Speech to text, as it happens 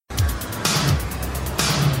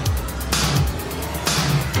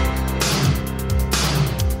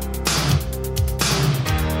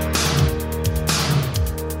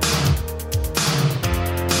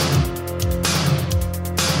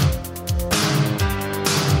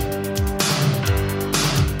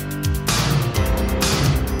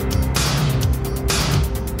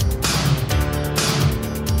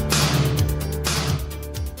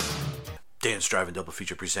Drive-In Double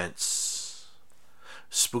Feature presents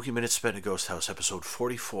Spooky Minutes Spent in a Ghost House, episode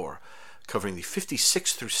 44, covering the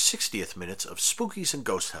 56th through 60th minutes of Spookies and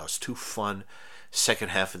Ghost House, two fun second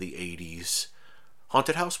half of the 80s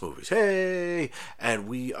haunted house movies. Hey! And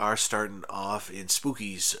we are starting off in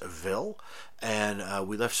Spookiesville, and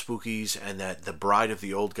we left Spookies, and that the bride of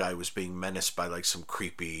the old guy was being menaced by like some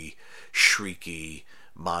creepy, shrieky,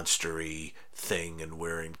 monstery thing, and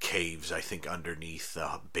we're in caves, I think, underneath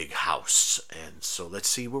a big house. And so let's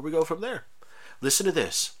see where we go from there. Listen to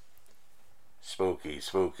this. Spooky,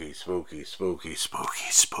 spooky, spooky, spooky,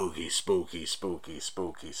 spooky, spooky, spooky, spooky,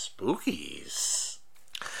 spooky, spookies.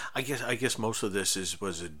 I guess most of this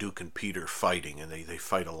was a Duke and Peter fighting, and they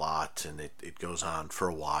fight a lot, and it goes on for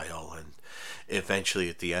a while, and eventually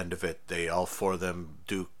at the end of it, they all four of them,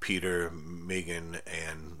 Duke, Peter, Megan,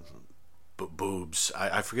 and Boobs,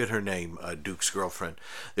 I forget her name, Duke's girlfriend,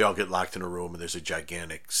 they all get locked in a room, and there's a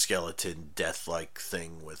gigantic skeleton death-like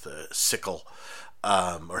thing with a sickle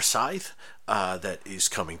or scythe that is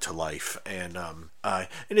coming to life, and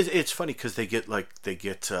it's funny because they get locked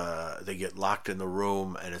in the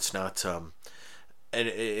room, and it's not and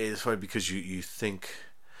it's funny because you think,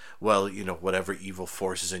 well, you know, whatever evil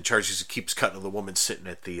force is in charge, because it keeps cutting to the woman sitting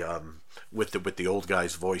at the with the old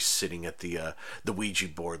guy's voice sitting at the Ouija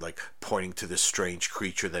board, like pointing to this strange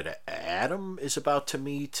creature that Adam is about to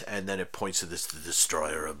meet, and then it points to the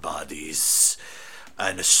destroyer of bodies,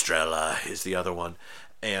 and Estrella is the other one,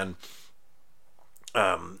 and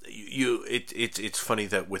it's funny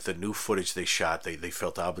that with the new footage they shot, they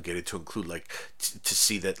felt obligated to include to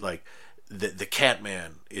see that the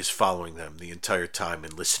Catman is following them the entire time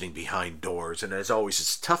and listening behind doors. And as always,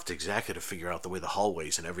 it's tough exactly to figure out the way the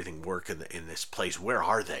hallways and everything work in this place. Where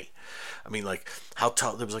are they? I mean, like, how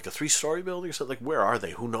tall? There was like a 3-story building or something. Like, where are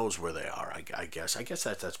they? Who knows where they are? I guess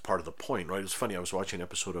that's part of the point, right? It was funny. I was watching an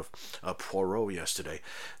episode of Poirot yesterday.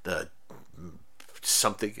 The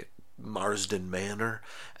something Marsden Manor,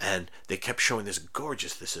 and they kept showing this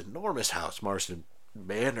enormous house, Marsden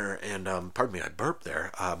Manor, and pardon me, I burped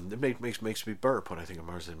there. It makes me burp when I think of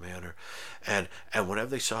Marsden Manor, and whenever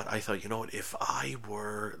they saw it, I thought, you know what, if I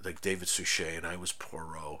were like David Suchet and I was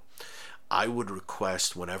Poirot, I would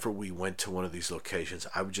request whenever we went to one of these locations,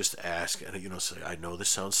 I would just ask, and say, I know this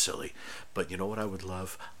sounds silly, but you know what I would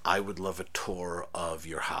love? I would love a tour of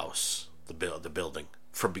your house, the building,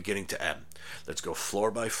 from beginning to end. Let's go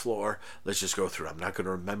floor by floor. Let's just go through. I'm not going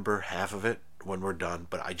to remember half of it when we're done,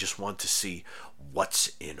 but I just want to see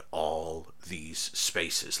what's in all these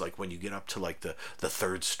spaces. Like when you get up to like the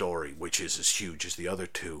third story, which is as huge as the other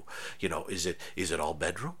two, you know, is it all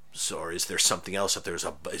bedrooms, or is there something else up there?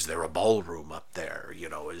 Is there a ballroom up there? You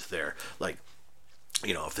know, is there like,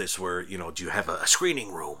 you know, if this were, you know, do you have a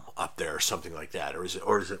screening room up there or something like that? Or is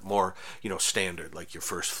it more, you know, standard, like your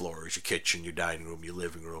first floor is your kitchen, your dining room, your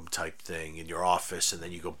living room type thing, and your office, and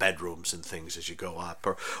then you go bedrooms and things as you go up?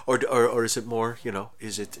 Or is it more, you know,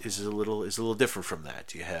 is it a little different from that?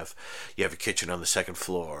 Do you have a kitchen on the second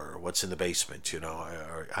floor, or what's in the basement, you know?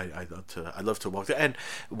 I'd love to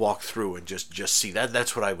walk through and just see that.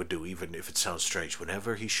 That's what I would do, even if it sounds strange.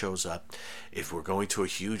 Whenever he shows up, if we're going to a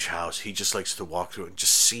huge house, he just likes to walk through and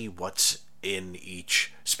just see what's in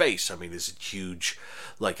each space. I mean, is it huge?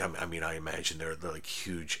 Like, I mean, I imagine they're like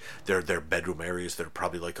huge. They're bedroom areas that are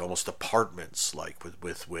probably like almost apartments, like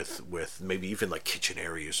with maybe even like kitchen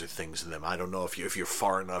areas or things in them. I don't know if you're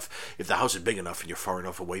far enough, if the house is big enough and you're far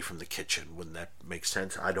enough away from the kitchen, wouldn't that make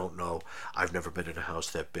sense? I don't know. I've never been in a house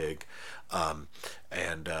that big,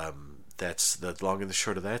 that's the long and the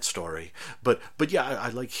short of that story. But yeah, I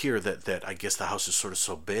like here that I guess the house is sort of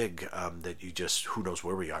so big that you just, who knows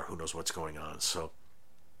where we are, who knows what's going on. So,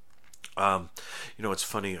 you know, it's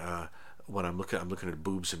funny. When I'm looking at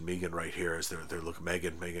Boobs and Megan right here as they're looking,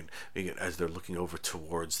 Megan as they're looking over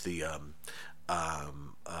towards the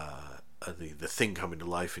thing coming to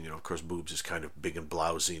life, and you know, of course, Boobs is kind of big and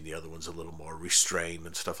blousy, and the other one's a little more restrained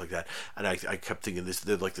and stuff like that. And I kept thinking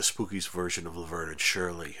they're like the Spookies version of Laverne and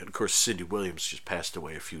Shirley. And of course, Cindy Williams just passed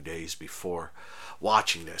away a few days before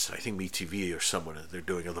watching this. And I think MeTV or someone, they're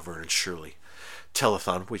doing a Laverne and Shirley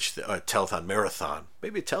telethon, telethon marathon,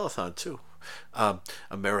 maybe a telethon too. A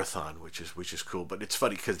marathon, which is cool. But it's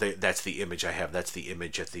funny because that's the image I have. That's the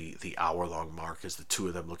image at the hour-long mark, is the two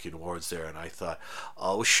of them looking towards there. And I thought,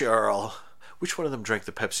 oh, Cheryl. Which one of them drank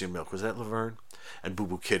the Pepsi and milk? Was that Laverne? And Boo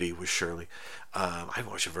Boo Kitty was Shirley. I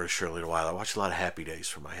haven't watched Laverne and Shirley in a while. I watched a lot of Happy Days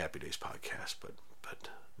for my Happy Days podcast, but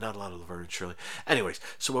not a lot of Laverne and Shirley. Anyways,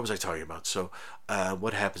 so what was I talking about? So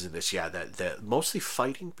what happens in this? Yeah, that mostly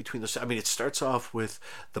fighting between the... I mean, it starts off with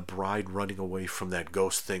the bride running away from that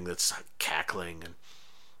ghost thing that's cackling,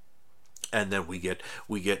 And then we get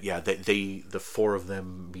yeah, the four of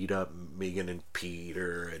them meet up. Megan and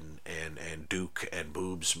Peter and Duke and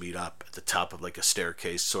Boobs meet up at the top of like a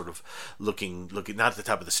staircase, sort of looking not at the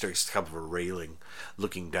top of the staircase, the top of a railing,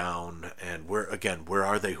 looking down. And where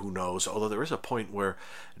are they? Who knows? Although there is a point where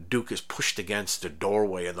Duke is pushed against a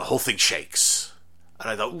doorway and the whole thing shakes. And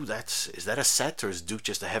I thought, ooh, is that a set, or is Duke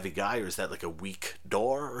just a heavy guy, or is that like a weak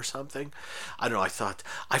door or something? I don't know. I forgot.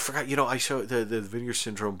 I show the Vinegar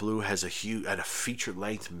Syndrome Blue has a feature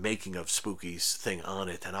length making of Spooky's thing on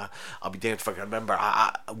it, and I'll be damned if I can remember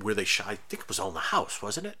where they shot. I think it was on the house,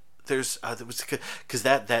 wasn't it? There was because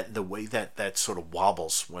that the way that sort of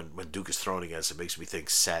wobbles when Duke is thrown against it makes me think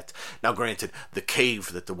set. Now, granted, the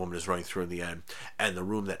cave that the woman is running through in the end, and the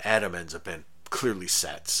room that Adam ends up in, clearly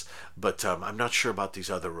sets, but I'm not sure about these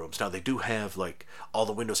other rooms. Now they do have like all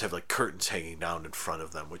the windows have like curtains hanging down in front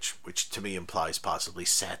of them, which to me implies possibly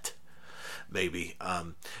set, maybe.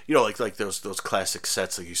 Like those classic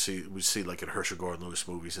sets like we see like in Herschel Gordon Lewis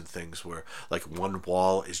movies and things where like one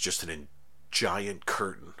wall is just giant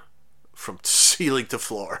curtain from ceiling to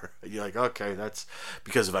floor. You're like, okay, that's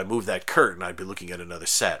because if I move that curtain, I'd be looking at another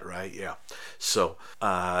set, right? Yeah. So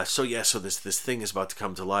this thing is about to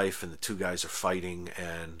come to life, and the two guys are fighting,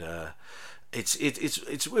 and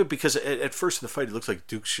it's weird because at first in the fight it looks like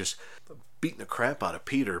Duke's just beating the crap out of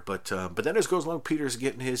Peter, but then as it goes along, Peter's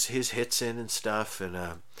getting his hits in and stuff, and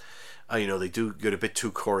they do get a bit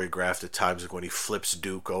too choreographed at times, like when he flips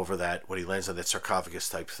Duke over when he lands on that sarcophagus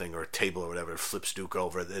type thing or a table or whatever, flips Duke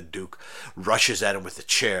over, then Duke rushes at him with the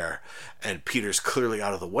chair, and Peter's clearly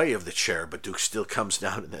out of the way of the chair, but Duke still comes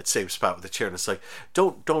down in that same spot with the chair, and it's like,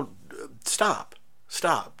 don't stop,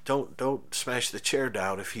 don't smash the chair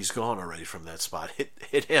down if he's gone already from that spot.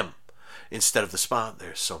 Hit him instead of the spot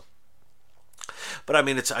there. So. But I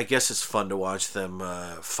mean, I guess it's fun to watch them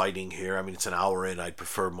fighting here. I mean, it's an hour in. I'd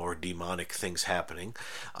prefer more demonic things happening.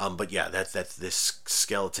 But yeah, that this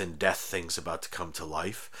skeleton death thing's about to come to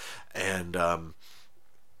life, and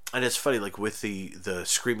it's funny, like with the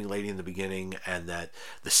screaming lady in the beginning, and that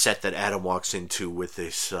the set that Adam walks into with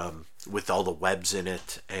this with all the webs in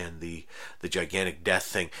it and the gigantic death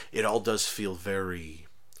thing. It all does feel very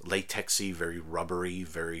latexy, very rubbery,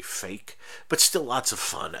 very fake, but still lots of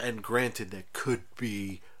fun. And granted, that could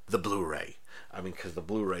be the Blu-ray. I mean, because the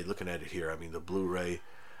Blu-ray, looking at it here, I mean, the Blu-ray,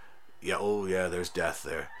 yeah, oh yeah, there's death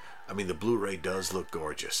there. I mean, the Blu-ray does look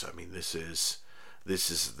gorgeous. I mean, this is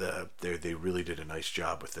they really did a nice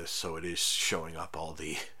job with this. So it is showing up all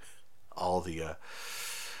the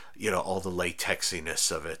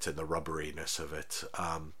latexiness of it and the rubberiness of it.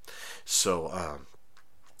 So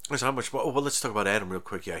how much more? Oh, well, let's talk about Adam real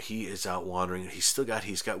quick. Yeah, he is out wandering. He's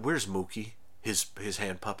got. Where's Mookie? His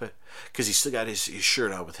hand puppet? Because he's still got his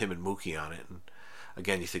shirt on with him and Mookie on it. And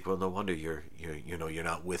again, you think, well, no wonder you're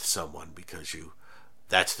not with someone because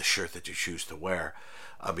that's the shirt that you choose to wear.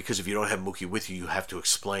 Because if you don't have Mookie with you, you have to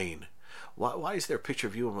explain why is there a picture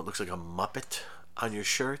of you and what looks like a Muppet on your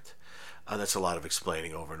shirt? That's a lot of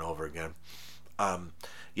explaining over and over again.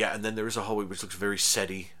 Yeah, and then there is a hallway which looks very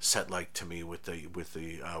set-like to me with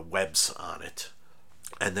the webs on it.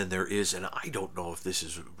 And then there is, and I don't know if this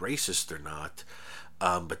is racist or not,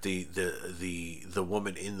 but the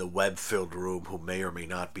woman in the web-filled room who may or may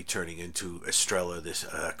not be turning into Estrella, this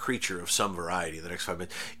creature of some variety in the next 5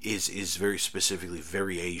 minutes, is very specifically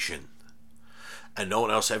very Asian. And no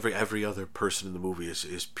one else, every other person in the movie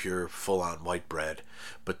is pure full-on white bread,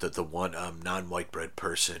 but the one non-white bread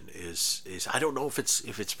person is I don't know if it's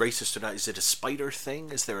racist or not. Is it a spider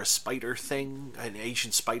thing? Is there a spider thing, an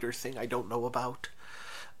Asian spider thing I don't know about?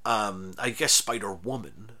 I guess Spider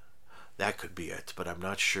Woman, that could be it, but I'm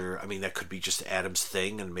not sure. I mean, that could be just Adam's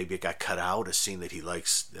thing, and maybe it got cut out, a scene that he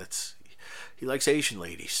likes. He likes Asian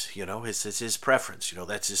ladies, it's his preference,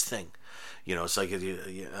 that's his thing. It's like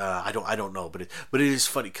I don't know, but it is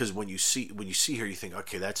funny because when you see her, you think,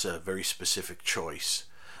 okay, that's a very specific choice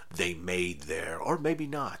they made there, or maybe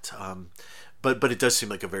not. But it does seem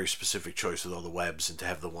like a very specific choice with all the webs, and to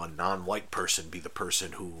have the one non-white person be the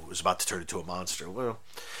person who is about to turn into a monster. Well,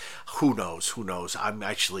 who knows? I'm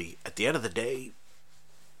actually, at the end of the day,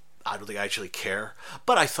 I don't think I actually care,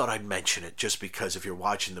 but I thought I'd mention it just because if you're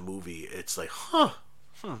watching the movie, it's like,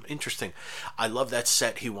 interesting. I love that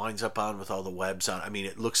set he winds up on with all the webs on. I mean,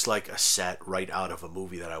 it looks like a set right out of a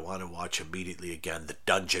movie that I want to watch immediately again, The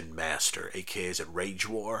Dungeon Master, aka is it Rage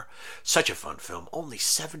War? Such a fun film. Only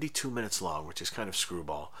 72 minutes long, which is kind of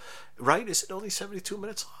screwball. Right? Is it only 72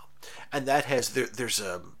 minutes long? And that has, there's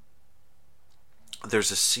a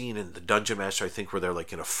there's a scene in the Dungeon Master, I think, where they're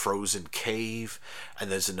like in a frozen cave,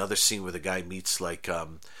 and there's another scene where the guy meets like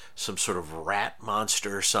some sort of rat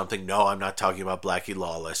monster or something. No, I'm not talking about Blackie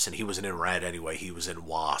Lawless, and he wasn't in Rat anyway. He was in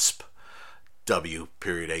Wasp. W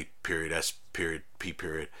period A period S period P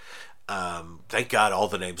period. Thank God all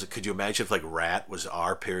the names. Could you imagine if like Rat was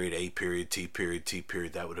R period A period T period T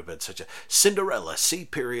period? That would have been such a Cinderella C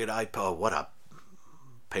period I. Oh, what a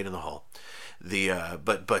pain in the hole. The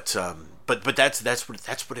but that's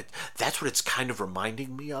what it's kind of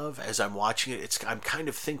reminding me of as I'm watching it. I'm kind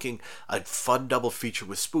of thinking a fun double feature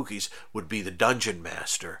with Spookies would be the Dungeon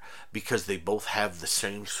Master, because they both have the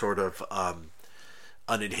same sort of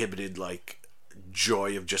uninhibited like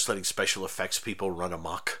joy of just letting special effects people run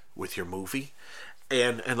amok with your movie.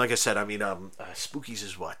 And like I said, I mean, Spookies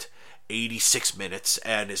is what, 86 minutes,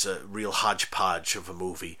 and is a real hodgepodge of a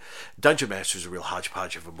movie. Dungeon Master is a real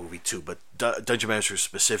hodgepodge of a movie too, but Dungeon Master is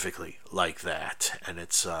specifically like that, and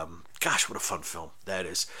it's gosh, what a fun film that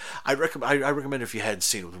is. I recommend if you hadn't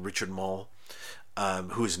seen it, with Richard Mole,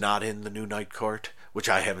 who is not in the new Night Court, which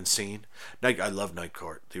I haven't seen. I love Night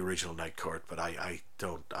Court, the original Night Court, but I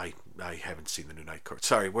haven't seen the new Night Court.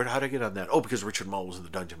 Sorry, how did I get on that? Oh, because Richard Mole was in the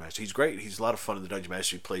Dungeon Master. He's great. He's a lot of fun in the Dungeon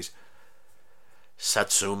Master. He plays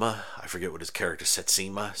Satsuma. I forget what his character,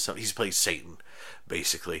 Satsuma. So he plays Satan,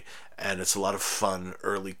 basically, and it's a lot of fun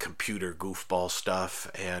early computer goofball stuff.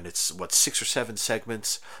 And it's 6 or 7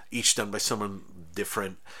 segments, each done by someone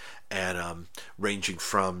different, and ranging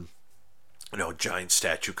from a giant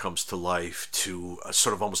statue comes to life to a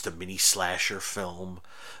sort of almost a mini slasher film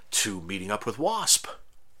to meeting up with Wasp.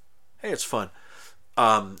 Hey, it's fun,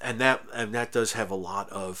 and that does have a lot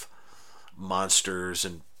of monsters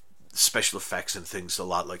and special effects and things, a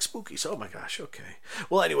lot like Spookies. Oh my gosh, okay.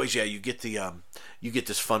 Well, anyways, yeah, you get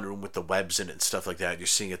this fun room with the webs in it and stuff like that. You're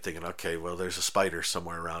seeing it thinking, okay, well, there's a spider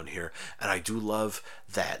somewhere around here, and I do love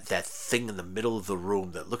that thing in the middle of the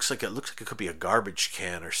room that looks like it could be a garbage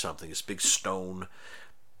can or something. This big stone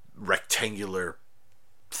rectangular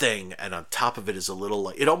thing, and on top of it is a little,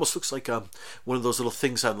 it almost looks like one of those little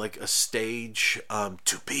things on like a stage,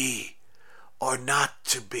 to be or not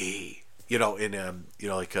to be.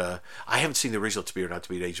 I haven't seen the original To Be or Not to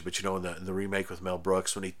Be at Age, but in the remake with Mel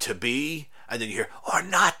Brooks, when he to be, and then you hear or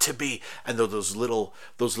not to be, and those little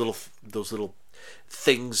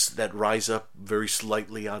things that rise up very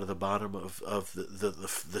slightly out of the bottom of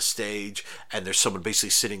the stage, and there's someone basically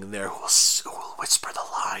sitting in there who will whisper the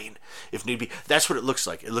line if need be. That's what it looks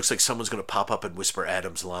like. It looks like someone's going to pop up and whisper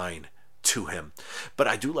Adam's line to him. But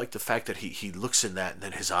I do like the fact that he looks in that, and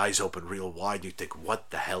then his eyes open real wide, and you think,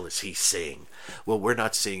 what the hell is he seeing? Well, we're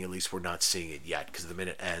not seeing it yet, because the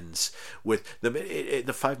minute ends with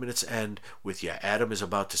the 5 minutes end with, Adam is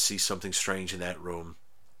about to see something strange in that room,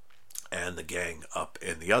 and the gang up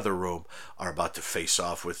in the other room are about to face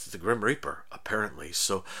off with the Grim Reaper, apparently.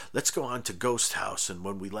 So let's go on to Ghost House. And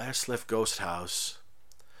when we last left Ghost House,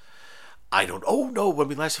 when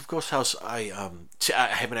we last left Ghost House, I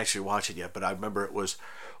haven't actually watched it yet, but I remember it was,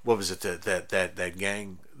 what was it, that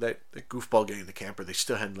gang, that goofball gang, the camper, they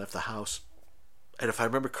still hadn't left the house. And if I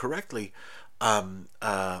remember correctly,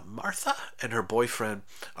 Martha and her boyfriend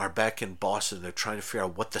are back in Boston. They're trying to figure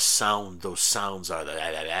out what those sounds are,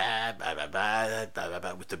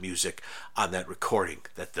 with the music on that recording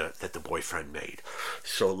that the boyfriend made.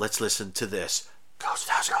 So let's listen to this. Ghost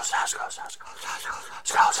house, ghost house, ghost house, ghost house, ghost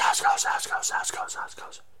house, ghost house, ghost house, ghost house, ghost house,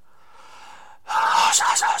 ghost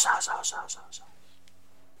house.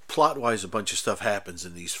 Plot-wise, a bunch of stuff happens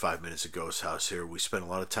in these 5 minutes of Ghost House here. We spend a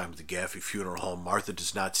lot of time at the Gaffey funeral home. Martha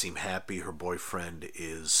does not seem happy. Her boyfriend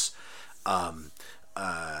is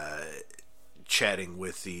chatting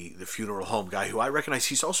with the funeral home guy, who I recognize.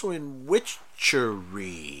 He's also in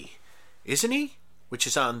Witchery, isn't he? Which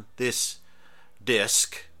is on this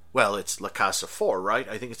disc. Well, it's La Casa 4, right?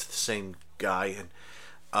 I think it's the same guy.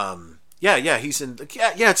 And he's in.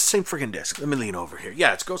 Yeah, it's the same freaking disc. Let me lean over here.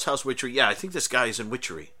 Yeah, it's Ghost House Witchery. Yeah, I think this guy is in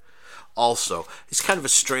Witchery. Also, he's kind of a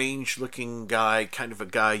strange-looking guy, kind of a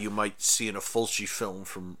guy you might see in a Fulci film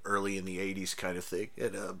from early in the 80s kind of thing.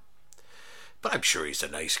 And, but I'm sure he's a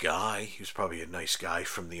nice guy. He was probably a nice guy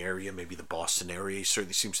from the area, maybe the Boston area. He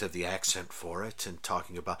certainly seems to have the accent for it. And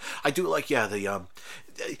talking about, I do like,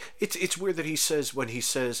 it's weird that he says, well,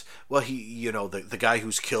 the guy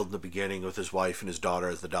who's killed in the beginning with his wife and his daughter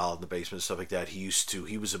as the doll in the basement and stuff like that, he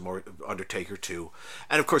was a more Undertaker too.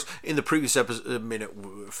 And of course, in the previous episode,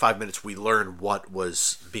 5 minutes, we learn what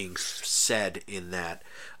was being said in that,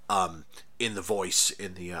 in the voice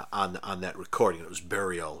in the on that recording. It was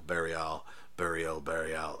burial.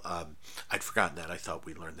 I'd forgotten that. I thought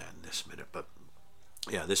we learned that in this minute, but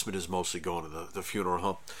Yeah, this one is mostly going to the funeral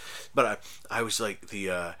home. But I was like, he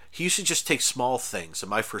used to just take small things. And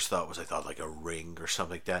my first thought was, I thought like a ring or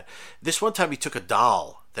something like that. This one time he took a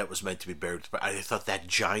doll that was meant to be buried. But I thought that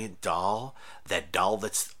doll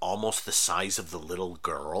that's almost the size of the little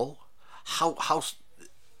girl, how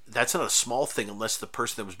that's not a small thing unless the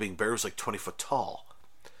person that was being buried was like 20 foot tall.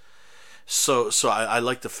 So I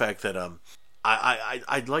like the fact that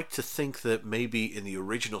I'd like to think that maybe in the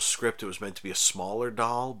original script it was meant to be a smaller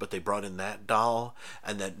doll, but they brought in that doll,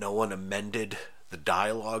 and that no one amended the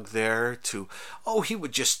dialogue there to, oh, he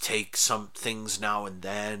would just take some things now and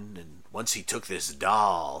then, and once he took this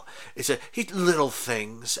doll, he little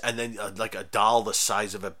things, and then like a doll the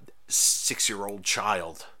size of a 6-year-old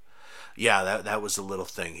child. Yeah, that was a little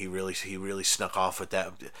thing. He really snuck off with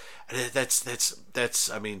that. And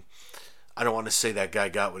that's. I mean, I don't want to say that guy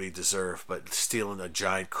got what he deserved, but stealing a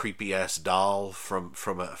giant creepy ass doll from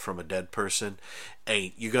a dead person,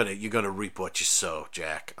 ain't you're gonna reap what you sow,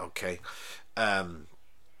 Jack. Okay. I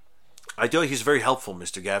know he's very helpful,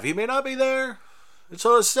 Mr. Gav. He may not be there. It's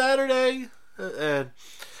on a Saturday, and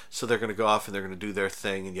so they're gonna go off and they're gonna do their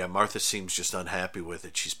thing. And yeah, Martha seems just unhappy with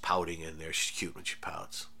it. She's pouting in there. She's cute when she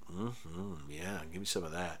pouts. Yeah, give me some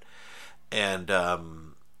of that. And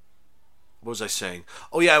what was I saying?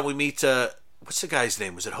 Oh yeah, we meet. What's the guy's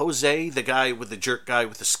name? Was it Jose? The guy with the jerk guy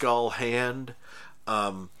with the skull hand.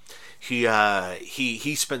 He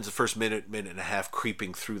spends the first minute and a half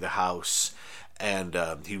creeping through the house, and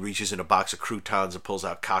he reaches in a box of croutons and pulls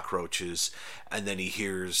out cockroaches, and then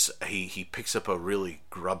he picks up a really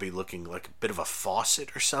grubby looking, like a bit of a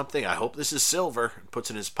faucet or something. I hope this is silver. And puts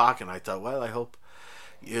it in his pocket. And I thought, well, I hope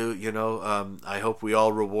I hope we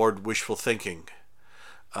all reward wishful thinking.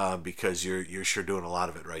 Because you're sure doing a lot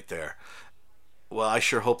of it right there. Well, I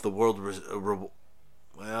sure hope the world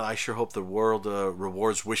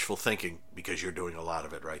rewards wishful thinking, because you're doing a lot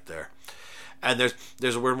of it right there. And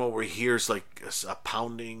there's a weird moment where he hears like a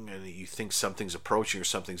pounding, and you think something's approaching or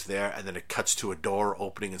something's there, and then it cuts to a door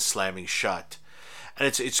opening and slamming shut. And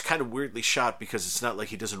it's kind of weirdly shot, because it's not like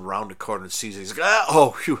he doesn't round a corner and sees it. He's like,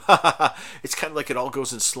 oh, phew, it's kind of like it all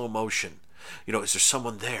goes in slow motion. Is there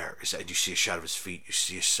someone there? And you see a shot of his feet, you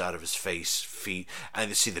see a shot of his face, feet, and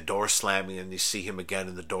you see the door slamming, and you see him again,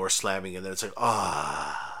 and the door slamming, and then it's like,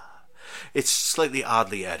 It's slightly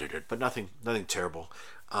oddly edited, but nothing terrible.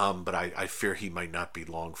 But I fear he might not be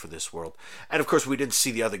long for this world. And of course, we didn't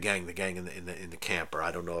see the other gang, the gang in the camper.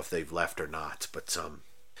 I don't know if they've left or not, but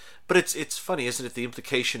it's funny, isn't it? The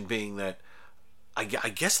implication being that I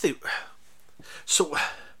guess they. So,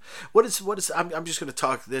 what is? I'm just going to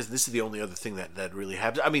talk. This is the only other thing that really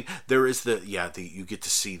happens. I mean, there is you get to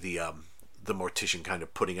see the mortician kind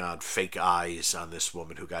of putting on fake eyes on this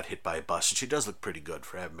woman who got hit by a bus, and she does look pretty good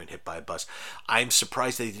for having been hit by a bus. I'm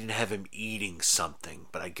surprised they didn't have him eating something,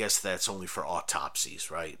 but I guess that's only for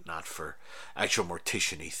autopsies, right? Not for actual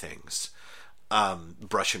mortician-y things.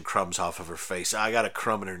 Brushing crumbs off of her face. I got a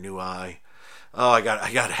crumb in her new eye. Oh, I got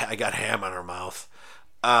ham on her mouth.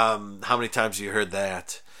 How many times have you heard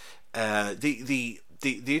that? I'm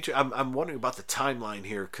wondering about the timeline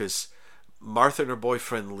here, because Martha and her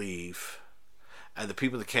boyfriend leave, and the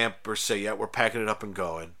people in the camper say, yeah, we're packing it up and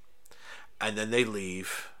going. And then they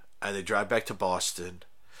leave, and they drive back to Boston,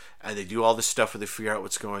 and they do all this stuff where they figure out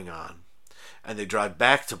what's going on. And they drive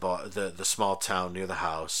back to the small town near the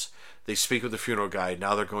house. They speak with the funeral guide.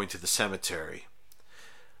 Now they're going to the cemetery.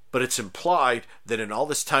 But it's implied that in all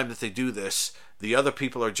this time that they do this, the other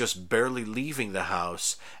people are just barely leaving the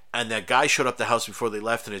house, and that guy showed up the house before they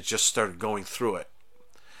left, and it just started going through it.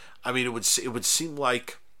 I mean, it would seem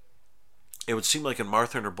like in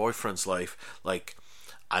Martha and her boyfriend's life, like,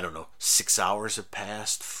 I don't know, 6 hours have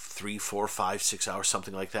passed, 3, 4, 5, 6 hours,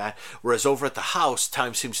 something like that. Whereas over at the house,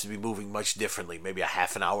 time seems to be moving much differently. Maybe a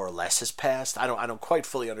half an hour or less has passed. I don't quite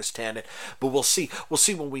fully understand it, but we'll see. We'll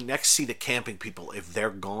see when we next see the camping people, if they're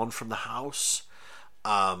gone from the house,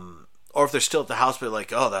 or if they're still at the house, but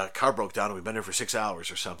like, oh, the car broke down and we've been here for 6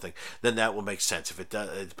 hours or something. Then that will make sense if it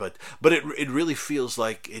does. But it really feels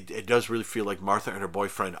like it does really feel like Martha and her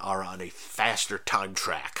boyfriend are on a faster time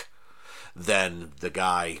track than the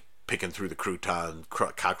guy picking through the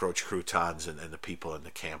cockroach croutons and the people in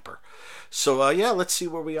the camper. So let's see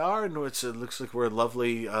where we are, and it looks like we're in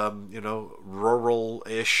lovely,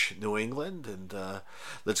 rural-ish New England, and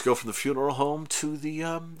let's go from the funeral home to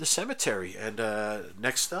the cemetery. And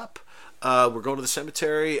next up, we're going to the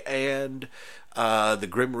cemetery, and the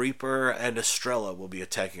Grim Reaper and Estrella will be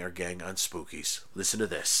attacking our gang on Spookies. Listen to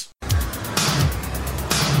this.